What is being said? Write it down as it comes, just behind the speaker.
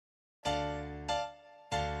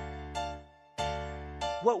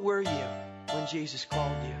What were you when Jesus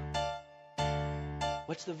called you?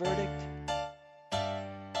 What's the verdict?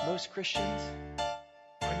 Most Christians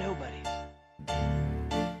are nobodies.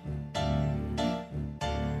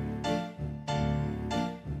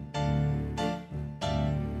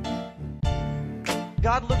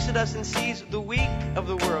 God looks at us and sees the weak of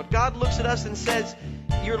the world. God looks at us and says,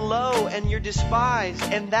 you're low and you're despised,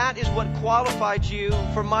 and that is what qualified you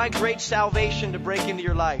for my great salvation to break into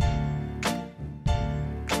your life.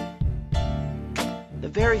 The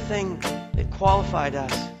very thing that qualified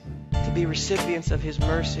us to be recipients of His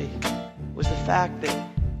mercy was the fact that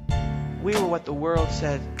we were what the world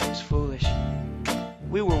said was foolish.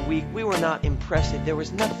 We were weak. We were not impressive. There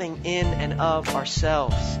was nothing in and of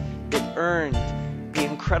ourselves that earned the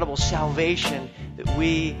incredible salvation that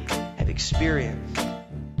we have experienced.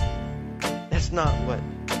 That's not what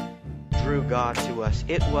drew God to us.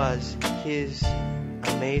 It was His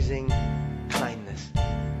amazing kindness.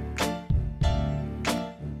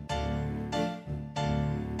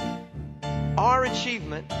 Our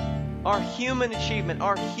achievement, our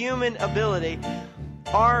human ability,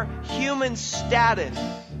 our human status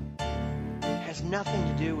has nothing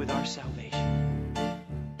to do with our salvation.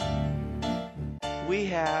 We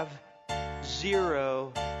have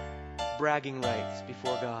zero bragging rights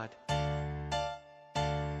before God.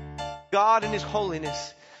 God in His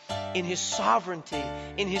holiness, in His sovereignty,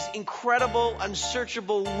 in His incredible,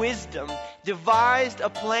 unsearchable wisdom, devised a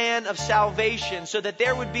plan of salvation so that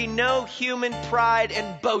there would be no human pride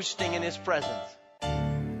and boasting in His presence.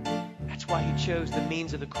 That's why He chose the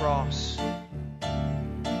means of the cross,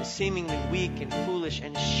 the seemingly weak and foolish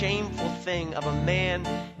and shameful thing of a man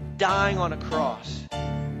dying on a cross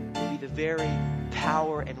to be the very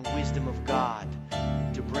power and wisdom of God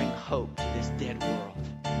to bring hope to this dead world.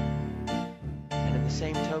 And in the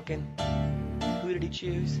same token, who did He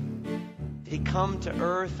choose? Did He come to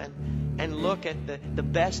earth and look at the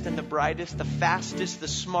best and the brightest, the fastest, the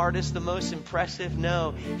smartest, the most impressive?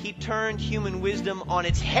 No, He turned human wisdom on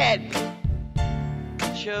its head.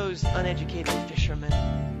 He chose uneducated fishermen.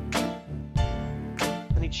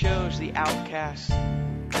 And He chose the outcast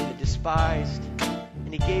and the despised.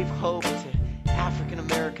 And He gave hope to African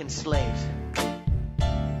American slaves.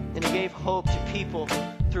 And He gave hope to people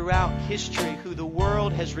throughout history who the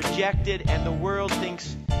world has rejected and the world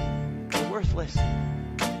thinks are worthless.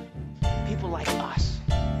 People like us.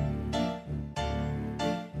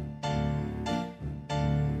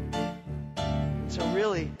 So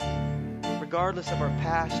really, regardless of our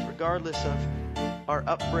past, regardless of our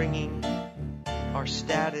upbringing, our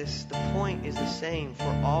status, the point is the same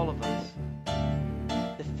for all of us.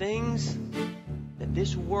 The things that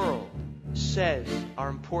this world says are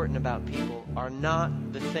important about people are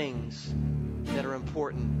not the things that are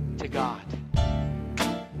important to God.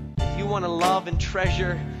 If you want to love and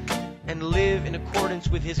treasure and live in accordance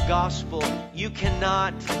with His gospel, you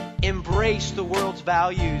cannot embrace the world's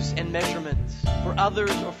values and measurements for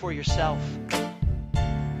others or for yourself.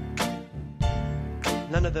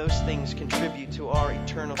 None of those things contribute to our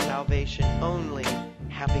eternal salvation. Only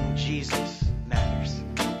having Jesus matters.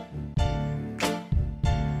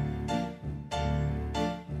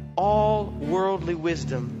 All worldly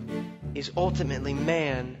wisdom is ultimately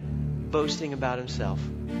man boasting about himself.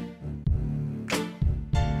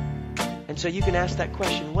 And so you can ask that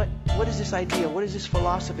question, what is this idea? What is this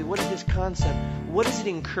philosophy? What is this concept? What is it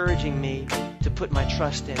encouraging me to put my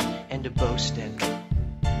trust in and to boast in?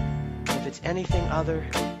 If it's anything other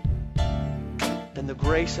than the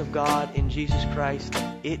grace of God in Jesus Christ,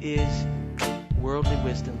 it is worldly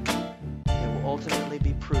wisdom that will ultimately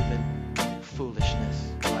be proven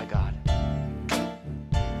foolishness by God.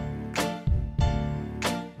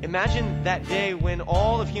 Imagine that day when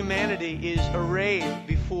all of humanity is arrayed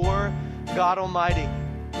before God Almighty,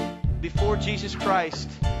 before Jesus Christ,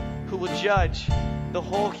 who will judge the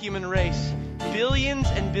whole human race. Billions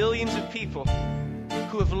and billions of people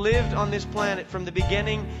who have lived on this planet from the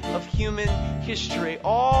beginning of human history,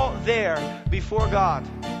 all there before God.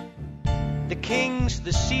 The kings,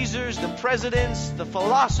 the Caesars, the presidents, the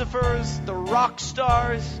philosophers, the rock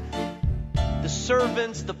stars, the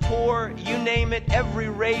servants, the poor, you name it, every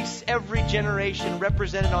race, every generation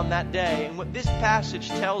represented on that day. And what this passage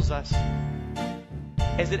tells us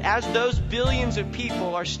is that as those billions of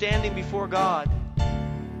people are standing before God,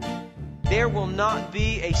 there will not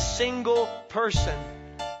be a single person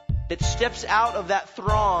that steps out of that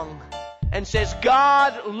throng and says,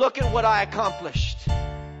 God, look at what I accomplished.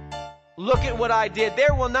 Look at what I did.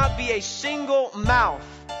 There will not be a single mouth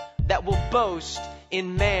that will boast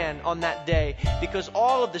in man on that day, because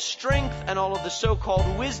all of the strength and all of the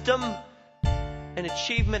so-called wisdom and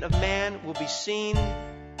achievement of man will be seen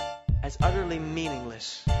as utterly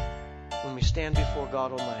meaningless when we stand before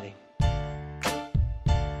God Almighty.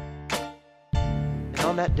 And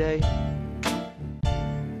on that day,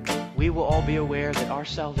 we will all be aware that our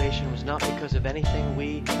salvation was not because of anything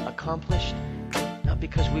we accomplished, not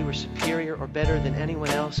because we were superior or better than anyone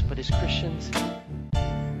else, but as Christians,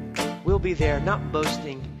 we'll be there not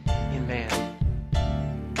boasting in man.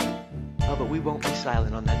 Oh, but we won't be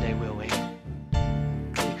silent on that day, will we?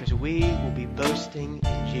 Because we will be boasting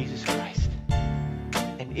in Jesus Christ.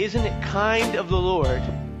 And isn't it kind of the Lord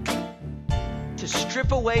to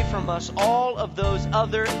strip away from us all of those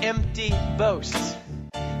other empty boasts?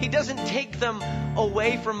 He doesn't take them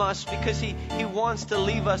away from us because He wants to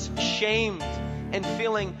leave us shamed and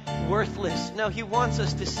feeling worthless. No, He wants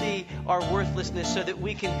us to see our worthlessness so that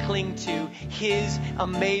we can cling to His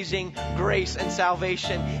amazing grace and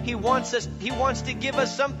salvation. He wants to give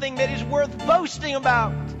us something that is worth boasting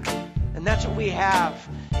about. And that's what we have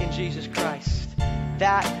in Jesus Christ.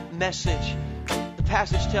 That message. The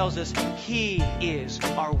passage tells us He is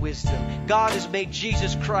our wisdom. God has made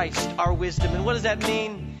Jesus Christ our wisdom. And what does that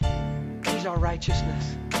mean? He's our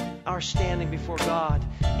righteousness. Our standing before God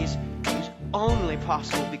is only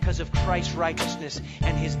possible because of Christ's righteousness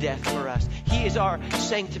and His death for us. He is our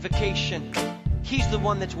sanctification. He's the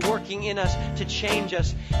one that's working in us to change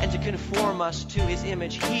us and to conform us to His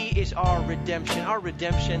image. He is our redemption. Our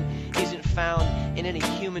redemption isn't found in any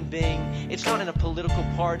human being. It's not in a political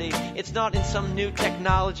party. It's not in some new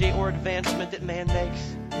technology or advancement that man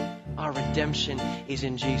makes. Our redemption is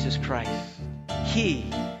in Jesus Christ.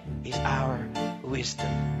 He is our wisdom.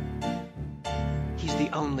 He's the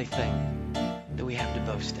only thing that we have to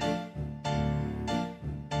boast in.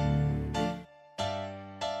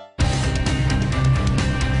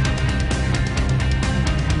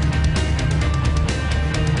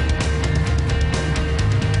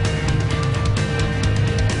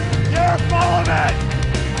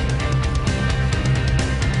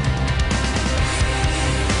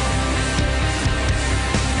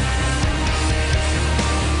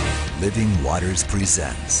 Living Waters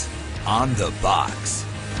presents On the Box.